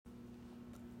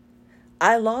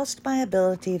I lost my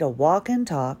ability to walk and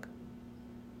talk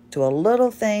to a little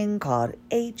thing called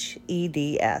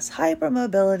HEDS,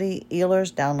 Hypermobility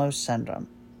Ehlers-Danlos Syndrome.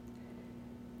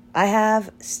 I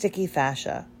have sticky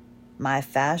fascia. My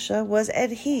fascia was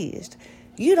adhesed.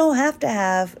 You don't have to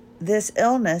have this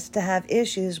illness to have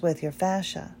issues with your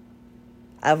fascia.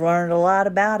 I've learned a lot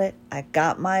about it. I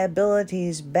got my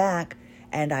abilities back,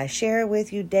 and I share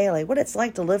with you daily what it's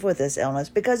like to live with this illness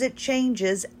because it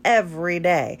changes every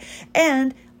day.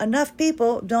 And enough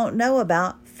people don't know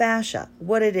about fascia,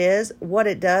 what it is, what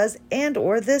it does, and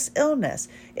or this illness.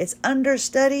 It's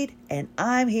understudied, and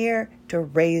I'm here to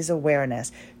raise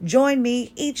awareness. Join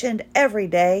me each and every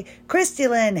day, Christy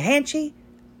Lynn Hanchy,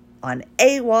 on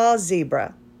AWOL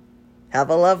Zebra. Have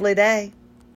a lovely day.